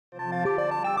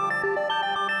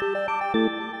Thank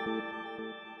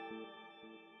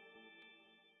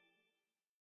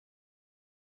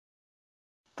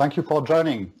you for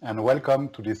joining and welcome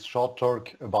to this short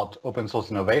talk about open source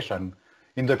innovation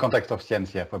in the context of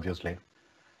CNCF, obviously.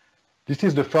 This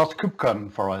is the first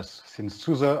KubeCon for us since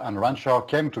SUSE and Rancher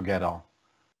came together.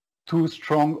 Two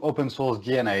strong open source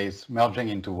DNAs merging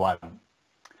into one.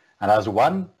 And as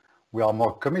one, we are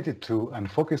more committed to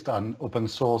and focused on open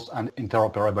source and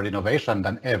interoperable innovation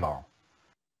than ever.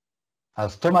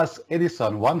 As Thomas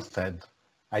Edison once said,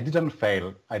 I didn't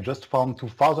fail, I just found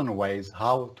 2,000 ways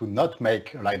how to not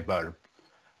make a light bulb.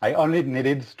 I only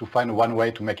needed to find one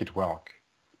way to make it work.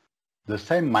 The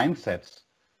same mindset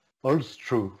holds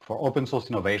true for open source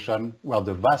innovation, where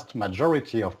the vast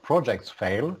majority of projects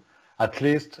fail, at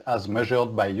least as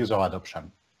measured by user adoption.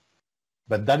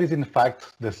 But that is in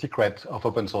fact the secret of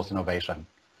open source innovation.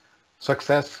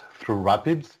 Success through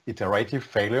rapid, iterative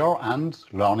failure and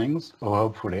learnings, or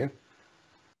hopefully.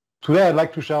 Today I'd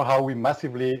like to share how we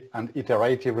massively and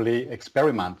iteratively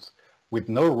experiment with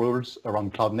no rules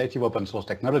around cloud-native open source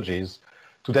technologies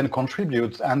to then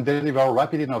contribute and deliver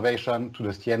rapid innovation to the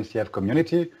CNCF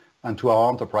community and to our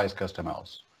enterprise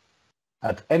customers.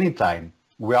 At any time,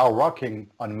 we are working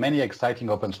on many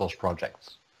exciting open source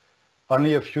projects.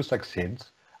 Only a few succeed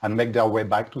and make their way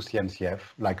back to CNCF,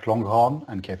 like Longhorn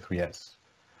and K3S.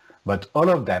 But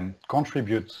all of them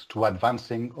contribute to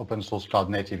advancing open source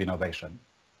cloud-native innovation.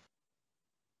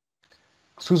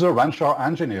 SUSE Rancher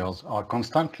engineers are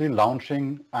constantly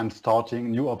launching and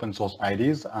starting new open source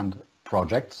ideas and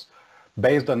projects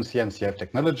based on CNCF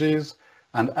technologies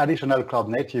and additional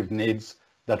cloud-native needs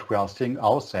that we are seeing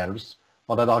ourselves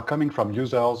or that are coming from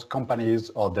users, companies,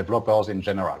 or developers in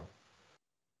general.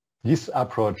 This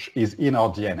approach is in our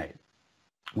DNA.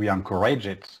 We encourage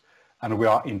it, and we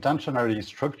are intentionally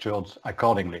structured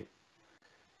accordingly.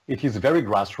 It is very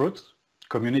grassroots,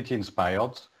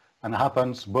 community-inspired, and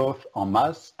happens both en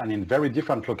masse and in very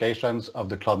different locations of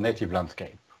the cloud-native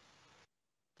landscape.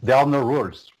 There are no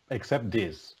rules, except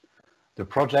these. The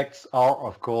projects are,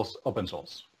 of course, open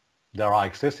source. They are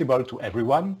accessible to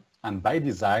everyone, and by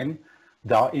design,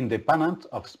 they are independent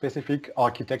of specific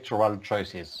architectural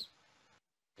choices.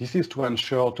 This is to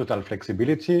ensure total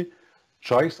flexibility,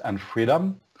 choice, and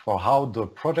freedom for how the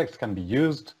projects can be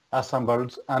used,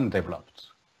 assembled, and developed.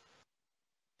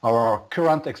 Our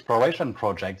current exploration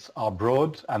projects are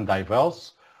broad and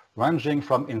diverse, ranging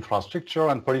from infrastructure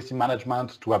and policy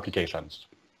management to applications.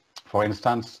 For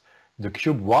instance, the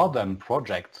KubeWarden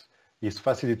project is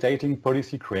facilitating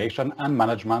policy creation and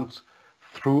management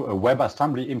through a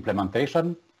WebAssembly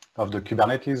implementation of the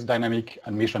Kubernetes dynamic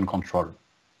and mission control.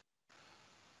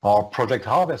 Our Project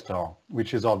Harvester,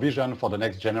 which is our vision for the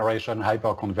next generation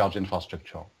hyperconverged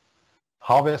infrastructure.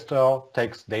 Harvester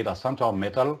takes data center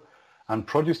metal and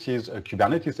produces a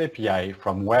Kubernetes API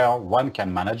from where one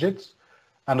can manage it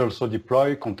and also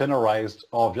deploy containerized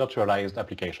or virtualized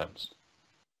applications.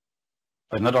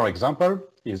 Another example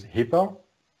is Hipper,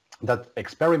 that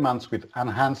experiments with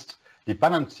enhanced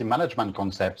dependency management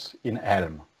concepts in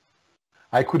Helm.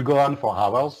 I could go on for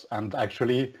hours, and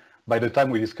actually, by the time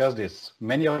we discuss this,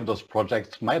 many of those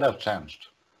projects might have changed.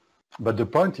 But the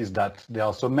point is that there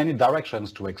are so many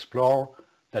directions to explore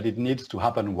that it needs to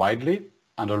happen widely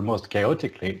and almost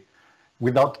chaotically,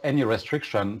 without any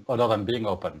restriction other than being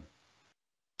open.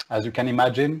 As you can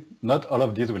imagine, not all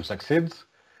of these will succeed,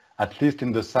 at least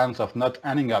in the sense of not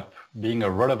ending up being a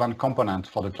relevant component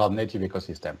for the cloud-native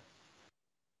ecosystem.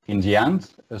 In the end,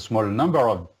 a small number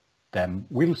of them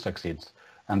will succeed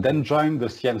and then join the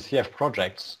CNCF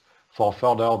projects for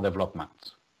further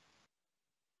development.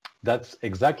 That's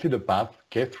exactly the path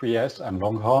K3S and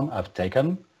Longhorn have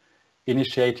taken,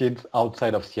 initiated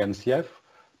outside of CNCF,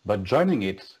 but joining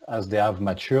it as they have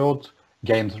matured,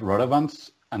 gained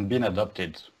relevance, and been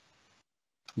adopted.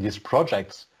 These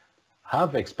projects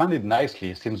have expanded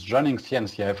nicely since joining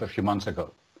CNCF a few months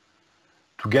ago.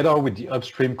 Together with the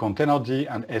upstream Containerd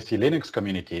and SE Linux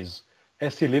communities,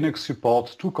 SE Linux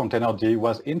support to Containerd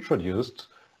was introduced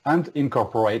and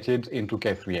incorporated into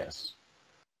K3S.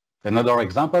 Another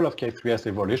example of K3S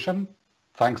evolution,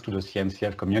 thanks to the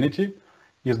CNCF community,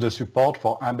 is the support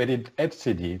for embedded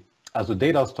etcd as a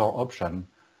data store option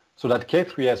so that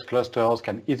K3S clusters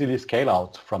can easily scale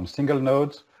out from single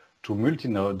nodes to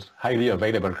multi-node, highly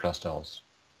available clusters.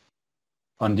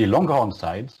 On the Longhorn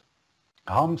side,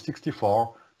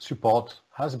 ARM64 support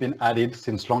has been added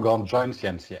since Longhorn joined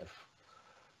CNCF.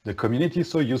 The community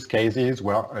saw use cases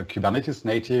where a Kubernetes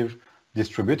native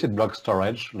distributed block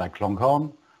storage like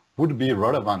Longhorn would be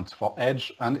relevant for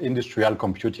edge and industrial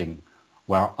computing,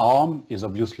 where ARM is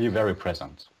obviously very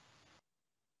present.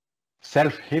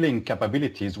 Self-healing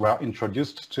capabilities were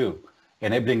introduced too,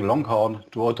 enabling Longhorn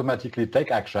to automatically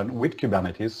take action with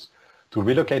Kubernetes to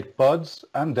relocate pods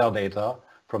and their data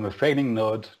from a failing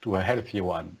node to a healthy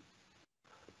one.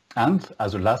 And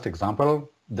as a last example,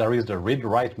 there is the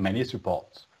read-write many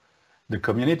support. The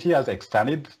community has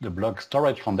extended the block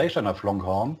storage foundation of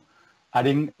Longhorn,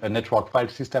 adding a network file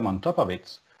system on top of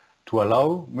it to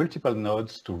allow multiple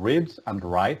nodes to read and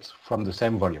write from the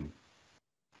same volume.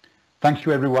 Thank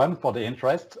you everyone for the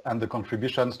interest and the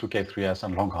contributions to K3S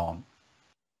and Longhorn.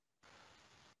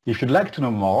 If you'd like to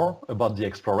know more about the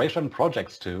exploration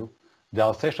projects too, there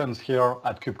are sessions here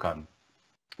at KubeCon.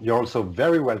 You're also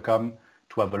very welcome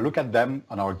to have a look at them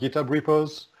on our GitHub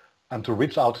repos and to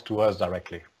reach out to us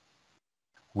directly.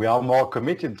 We are more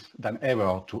committed than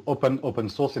ever to open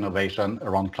source innovation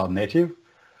around cloud native,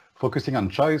 focusing on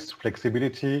choice,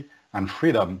 flexibility, and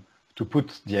freedom to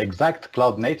put the exact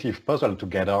cloud native puzzle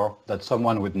together that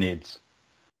someone would need.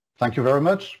 Thank you very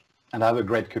much and have a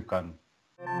great KubeCon.